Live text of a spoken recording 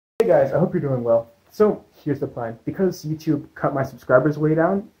Hey guys, I hope you're doing well. So here's the plan. Because YouTube cut my subscribers way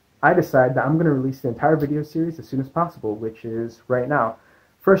down, I decided that I'm going to release the entire video series as soon as possible, which is right now.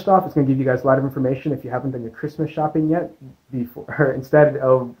 First off, it's going to give you guys a lot of information if you haven't done your Christmas shopping yet. Instead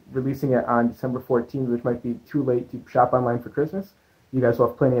of releasing it on December 14th, which might be too late to shop online for Christmas, you guys will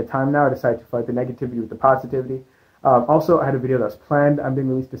have plenty of time now to decide to fight the negativity with the positivity. Also, I had a video that was planned on being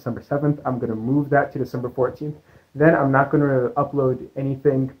released December 7th. I'm going to move that to December 14th. Then I'm not going to upload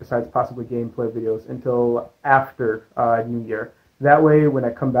anything besides possibly gameplay videos until after New Year. That way, when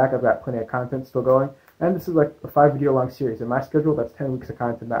I come back, I've got plenty of content still going. And this is like a 5-video long series. In my schedule, that's 10 weeks of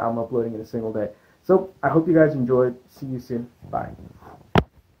content that I'm uploading in a single day. So I hope you guys enjoyed. See you soon. Bye.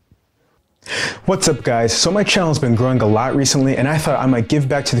 What's up guys? So my channel has been growing a lot recently and I thought I might give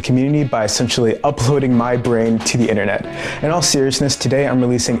back to the community by essentially uploading my brain to the internet. In all seriousness, today I'm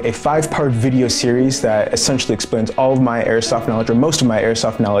releasing a 5-part video series that essentially explains all of my airsoft knowledge, or most of my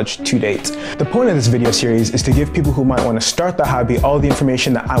airsoft knowledge to date. The point of this video series is to give people who might want to start the hobby all the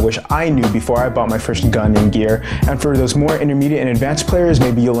information that I wish I knew before I bought my first gun and gear. And for those more intermediate and advanced players,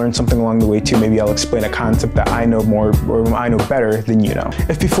 maybe you'll learn something along the way too. Maybe I'll explain a concept that I know more, or I know better than you know.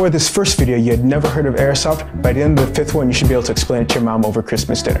 If before this first video you had never heard of airsoft, by the end of the 5th one you should be able to explain it to your mom over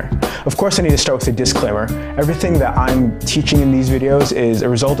Christmas dinner. Of course, I need to start with a disclaimer. Everything that I'm teaching in these videos is a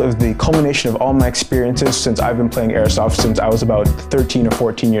result of the culmination of all my experiences since I've been playing airsoft since I was about 13 or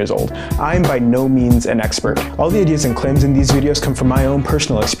 14 years old. I'm by no means an expert. All the ideas and claims in these videos come from my own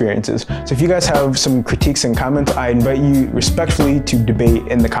personal experiences. So if you guys have some critiques and comments, I invite you respectfully to debate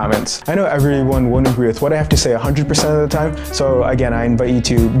in the comments. I know everyone won't agree with what I have to say 100% of the time, so again, I invite you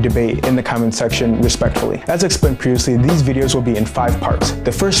to debate in the comments section respectfully. As explained previously, these videos will be in 5 parts.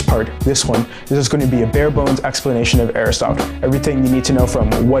 The first part, this one, is just going to be a bare bones explanation of airsoft. Everything you need to know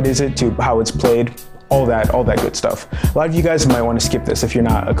from what is it to how it's played, all that good stuff. A lot of you guys might want to skip this if you're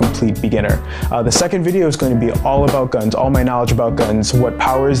not a complete beginner. The second video is going to be all about guns, all my knowledge about guns, what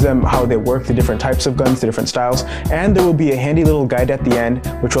powers them, how they work, the different types of guns, the different styles, and there will be a handy little guide at the end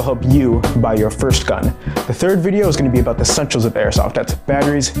which will help you buy your first gun. The third video is going to be about the essentials of airsoft. That's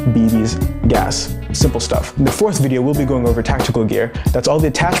batteries, BBs, gas, simple stuff. The fourth video will be going over tactical gear. That's all the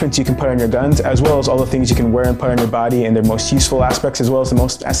attachments you can put on your guns, as well as all the things you can wear and put on your body and their most useful aspects, as well as the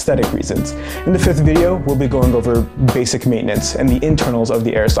most aesthetic reasons. In the 5th video, we'll be going over basic maintenance and the internals of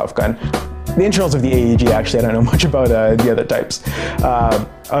the airsoft gun. The internals of the AEG, actually, I don't know much about the other types.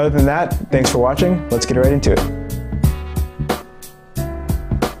 Other than that, thanks for watching. Let's get right into it.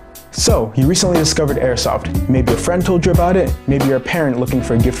 So, you recently discovered airsoft. Maybe a friend told you about it, maybe you're a parent looking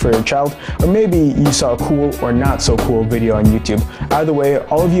for a gift for your child, or maybe you saw a cool or not so cool video on YouTube. Either way,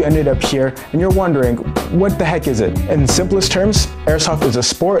 all of you ended up here and you're wondering, what the heck is it? In simplest terms, airsoft is a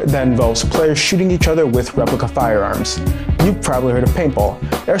sport that involves players shooting each other with replica firearms. You've probably heard of paintball.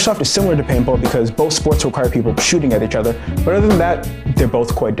 Airsoft is similar to paintball because both sports require people shooting at each other, but other than that, they're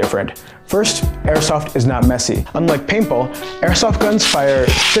both quite different. First, airsoft is not messy. Unlike paintball, airsoft guns fire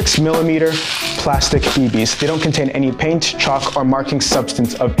 6mm plastic BBs. They don't contain any paint, chalk, or marking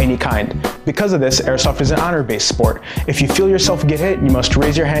substance of any kind. Because of this, airsoft is an honor-based sport. If you feel yourself get hit, you must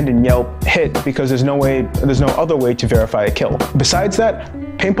raise your hand and yell "hit" because there's no other way to verify a kill. Besides that,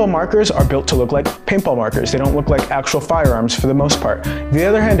 paintball markers are built to look like paintball markers. They don't look like actual firearms for the most part. On the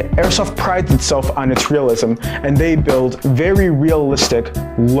other hand, airsoft prides itself on its realism, and they build very realistic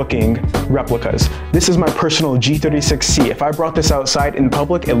looking replicas. This is my personal G36C. If I brought this outside in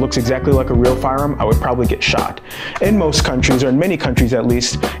public, it looks exactly like a real firearm. I would probably get shot. In most countries, or in many countries at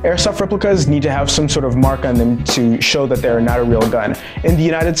least, airsoft replicas need to have some sort of mark on them to show that they're not a real gun. In the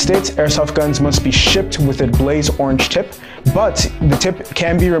United States, airsoft guns must be shipped with a blaze orange tip, but the tip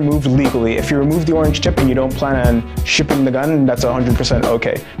can be removed legally. If you remove the orange tip and you don't plan on shipping the gun, that's 100%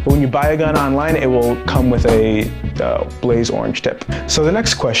 okay. But when you buy a gun online, it will come with a blaze orange tip. So the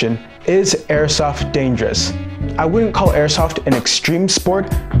next question, is airsoft dangerous? I wouldn't call airsoft an extreme sport,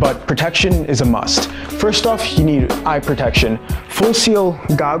 but protection is a must. First off, you need eye protection. Full seal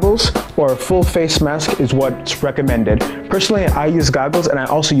goggles or a full face mask is what's recommended. Personally, I use goggles and I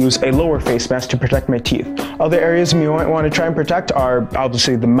also use a lower face mask to protect my teeth. Other areas you might want to try and protect are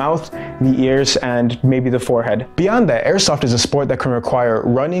obviously the mouth, the ears, and maybe the forehead. Beyond that, airsoft is a sport that can require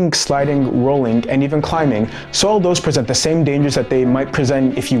running, sliding, rolling, and even climbing, so all those present the same dangers that they might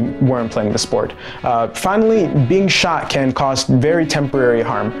present if you weren't playing the sport. Finally, being shot can cause very temporary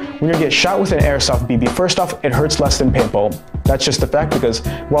harm. When you get shot with an airsoft BB, first off, it hurts less than paintball. That's just a fact, because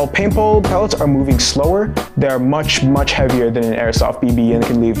while paintball pellets are moving slower, they are much, much heavier than an airsoft BB and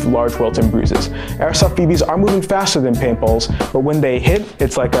can leave large welts and bruises. Airsoft BBs are moving faster than paintballs, but when they hit,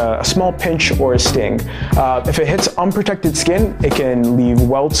 it's like a small pinch or a sting. If it hits unprotected skin, it can leave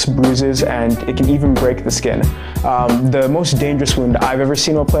welts, bruises, and it can even break the skin. The most dangerous wound I've ever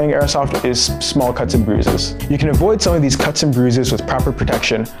seen while playing airsoft is small cuts and bruises. You can avoid some of these cuts and bruises with proper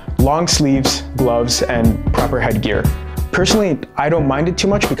protection, long sleeves, gloves, and proper headgear. Personally, I don't mind it too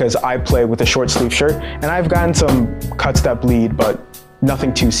much because I play with a short sleeve shirt, and I've gotten some cuts that bleed, but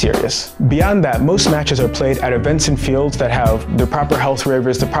nothing too serious. Beyond that, most matches are played at events and fields that have the proper health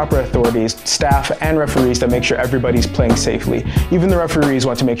waivers, the proper authorities, staff, and referees that make sure everybody's playing safely. Even the referees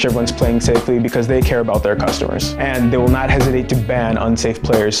want to make sure everyone's playing safely because they care about their customers, and they will not hesitate to ban unsafe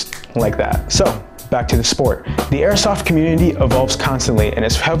players like that. So, back to the sport. The airsoft community evolves constantly and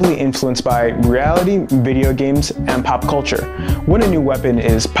is heavily influenced by reality, video games, and pop culture. When a new weapon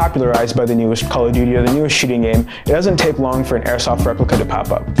is popularized by the newest Call of Duty or the newest shooting game, it doesn't take long for an airsoft replica to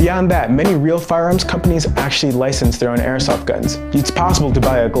pop up. Beyond that, many real firearms companies actually license their own airsoft guns. It's possible to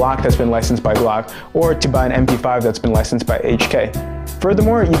buy a Glock that's been licensed by Glock, or to buy an MP5 that's been licensed by HK.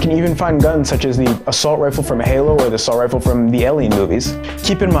 Furthermore, you can even find guns such as the assault rifle from Halo or the assault rifle from the Alien movies.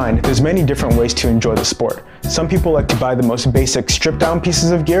 Keep in mind, there's many different ways to enjoy the sport. Some people like to buy the most basic stripped down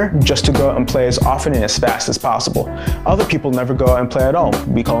pieces of gear just to go out and play as often and as fast as possible. Other people never go out and play at all.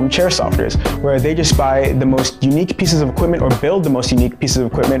 We call them chairsofters, where they just buy the most unique pieces of equipment or build the most unique pieces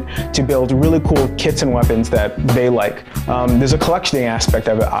of equipment to build really cool kits and weapons that they like. There's a collectioning aspect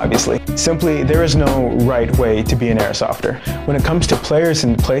of it, obviously. Simply, there is no right way to be an airsofter. When it comes to players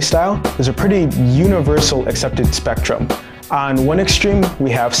and play style, there's a pretty universal accepted spectrum. On one extreme,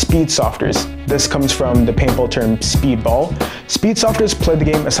 we have speed softers. This comes from the paintball term speedball. Speed softers play the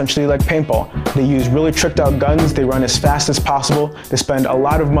game essentially like paintball. They use really tricked out guns, they run as fast as possible, they spend a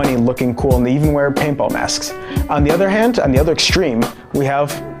lot of money looking cool, and they even wear paintball masks. On the other hand, on the other extreme, we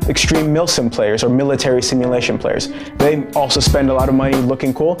have extreme milsim players or military simulation players. They also spend a lot of money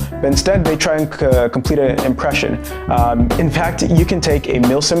looking cool, but instead they try and complete an impression. In fact, you can take a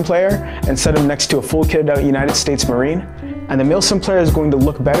milsim player and set him next to a full kitted out United States Marine, and the milsim player is going to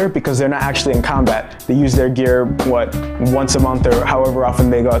look better because they're not actually in combat. They use their gear, once a month or however often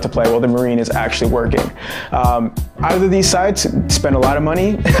they go out to play, while the Marine is actually working. Either of these sides spend a lot of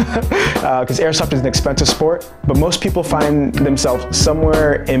money because airsoft is an expensive sport, but most people find themselves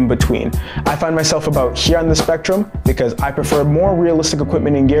somewhere in between. I find myself about here on the spectrum because I prefer more realistic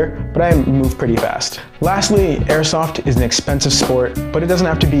equipment and gear, but I move pretty fast. Lastly, airsoft is an expensive sport, but it doesn't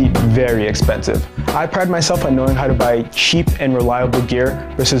have to be very expensive. I pride myself on knowing how to buy cheap and reliable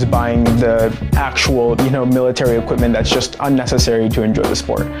gear versus buying the actual, military equipment that's just unnecessary to enjoy the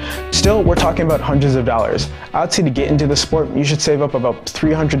sport. Still, we're talking about hundreds of dollars. I would say to get into the sport, you should save up about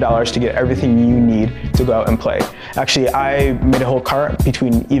 $300 to get everything you need to go out and play. Actually, I made a whole cart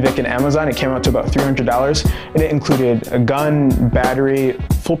between eBay and Amazon. It came out to about $300, and it included a gun, battery,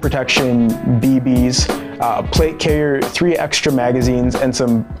 full protection, BBs, plate carrier, 3 extra magazines, and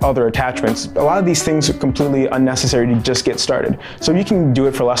some other attachments. A lot of these things are completely unnecessary to just get started. So you can do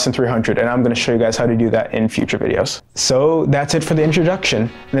it for less than $300, and I'm going to show you guys how to do that in future videos. So that's it for the introduction.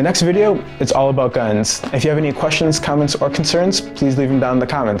 In the next video, it's all about guns. If you have any questions, comments, or concerns, please leave them down in the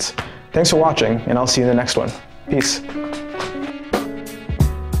comments. Thanks for watching, and I'll see you in the next one. Peace.